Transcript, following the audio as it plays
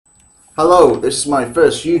Hello, this is my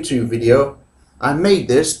first YouTube video. I made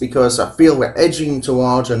this because I feel we're edging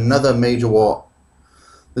towards another major war.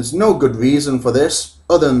 There's no good reason for this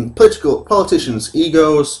other than politicians'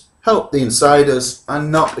 egos help the insiders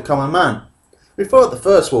and not the common man. Before the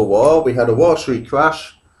First World War, we had a Wall Street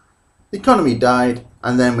crash, the economy died,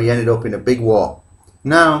 and then we ended up in a big war.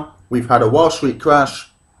 Now we've had a Wall Street crash,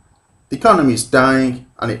 the economy's dying,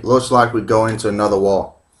 and it looks like we're going into another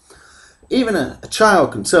war. Even a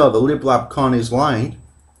child can tell the lib-lab con is lying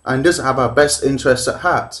and doesn't have our best interests at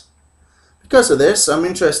heart. Because of this, I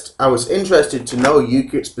was interested to know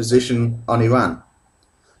UKIP's position on Iran.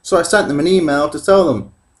 So I sent them an email to tell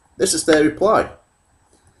them. This is their reply.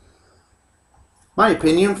 My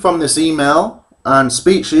opinion from this email and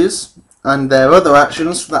speeches and their other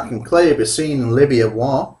actions that can clearly be seen in Libya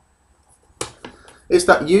war is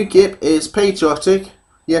that UKIP is patriotic,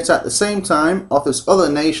 yet at the same time offers other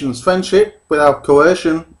nations friendship without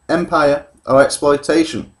coercion, empire or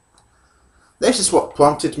exploitation. This is what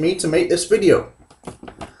prompted me to make this video.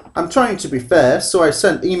 I'm trying to be fair, so I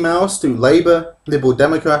sent emails to Labour, Liberal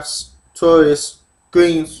Democrats, Tories,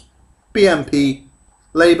 Greens, BNP,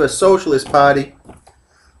 Labour Socialist Party.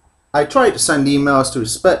 I tried to send emails to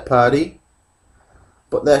Respect Party,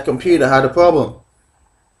 but their computer had a problem.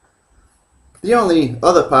 The only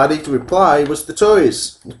other party to reply was the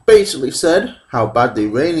Tories. It basically said how bad the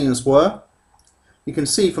Iranians were. You can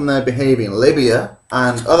see from their behaviour in Libya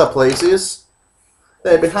and other places,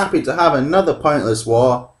 they'd be happy to have another pointless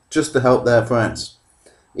war just to help their friends.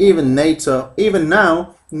 Even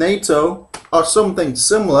now, NATO or something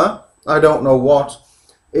similar, I don't know what,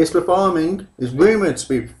 is rumoured to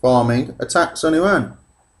be performing attacks on Iran.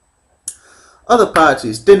 Other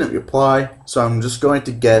parties didn't reply, so I'm just going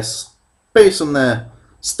to guess based on their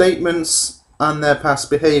statements and their past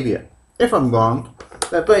behaviour. If I'm wrong,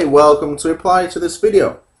 they're very welcome to reply to this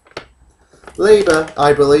video. Labour,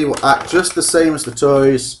 I believe, will act just the same as the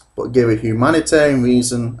Tories, but give a humanitarian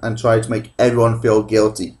reason and try to make everyone feel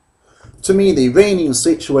guilty. To me, the Iranian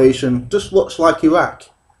situation just looks like Iraq.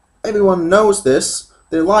 Everyone knows this.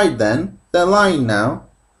 They lied then, they're lying now.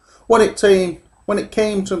 When it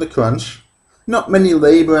came to the crunch, not many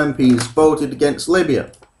Labour MPs voted against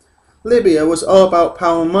Libya. Libya was all about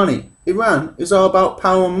power and money. Iran is all about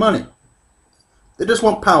power and money. They just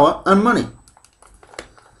want power and money.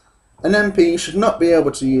 An MP should not be able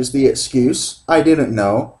to use the excuse, I didn't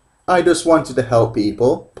know, I just wanted to help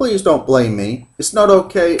people. Please don't blame me. It's not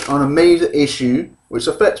okay on a major issue which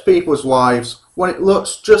affects people's lives when it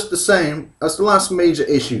looks just the same as the last major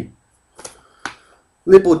issue.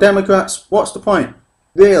 Liberal Democrats, what's the point?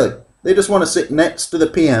 Really, they just want to sit next to the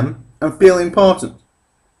PM and feel important.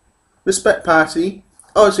 Respect Party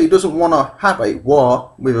obviously doesn't want to have a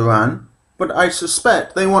war with Iran, but I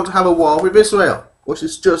suspect they want to have a war with Israel, which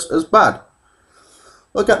is just as bad.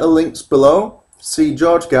 Look at the links below. See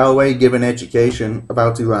George Galloway give an education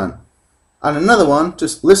about Iran. And another one,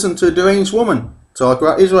 just listen to a deranged woman talk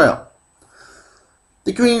about Israel.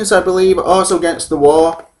 The Greens, I believe, are also against the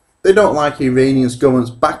war. They don't like Iranians' government's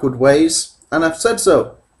backward ways, and I've said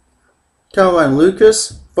so. Caroline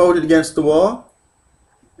Lucas voted against the war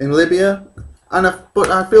in Libya, but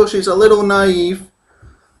I feel she's a little naive.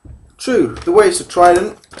 True, the waste of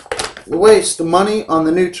Trident, the waste of money on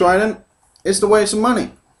the new Trident is the waste of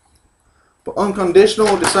money. But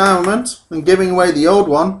unconditional disarmament and giving away the old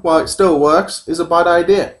one while it still works is a bad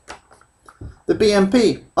idea. The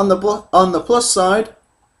BNP, on the plus side,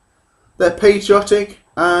 they're patriotic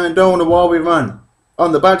and don't want a war with Iran.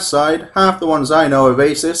 On the bad side, half the ones I know are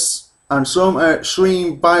racists, and some are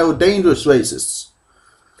extreme, vile, dangerous racists.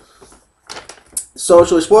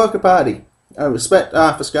 Socialist Worker Party. I respect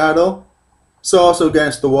Arthur Scardle. He's also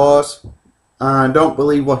against the wars and don't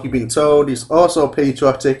believe what you've been told. He's also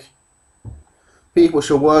patriotic. People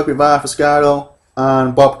should work with Arthur Scardle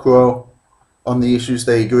and Bob Crow on the issues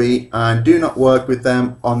they agree and do not work with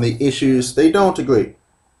them on the issues they don't agree.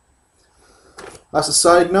 As a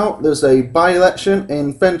side note, there's a by-election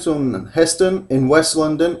in Fenton and Heston in West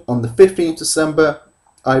London on the 15th December.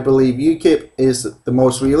 I believe UKIP is the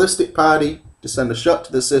most realistic party to send a shot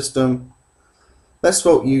to the system. Let's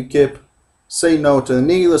vote UKIP. Say no to the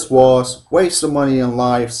needless wars, waste of money and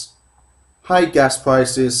lives, high gas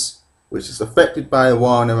prices, which is affected by the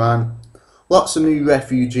war in Iran, lots of new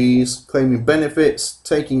refugees claiming benefits,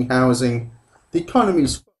 taking housing. The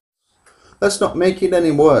economy's. Let's not make it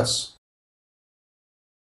any worse.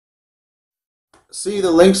 See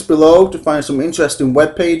the links below to find some interesting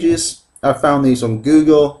web pages. I found these on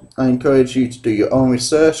Google. I encourage you to do your own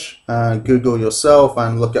research and Google yourself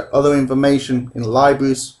and look at other information in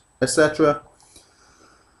libraries, etc.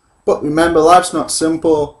 But remember, life's not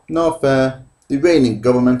simple, nor fair. The Iranian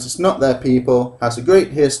government is not their people, has a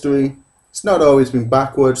great history, it's not always been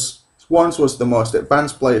backwards, it once was the most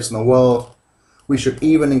advanced place in the world. We should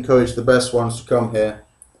even encourage the best ones to come here.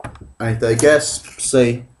 And if they guess,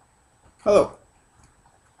 say hello.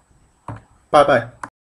 Bye bye.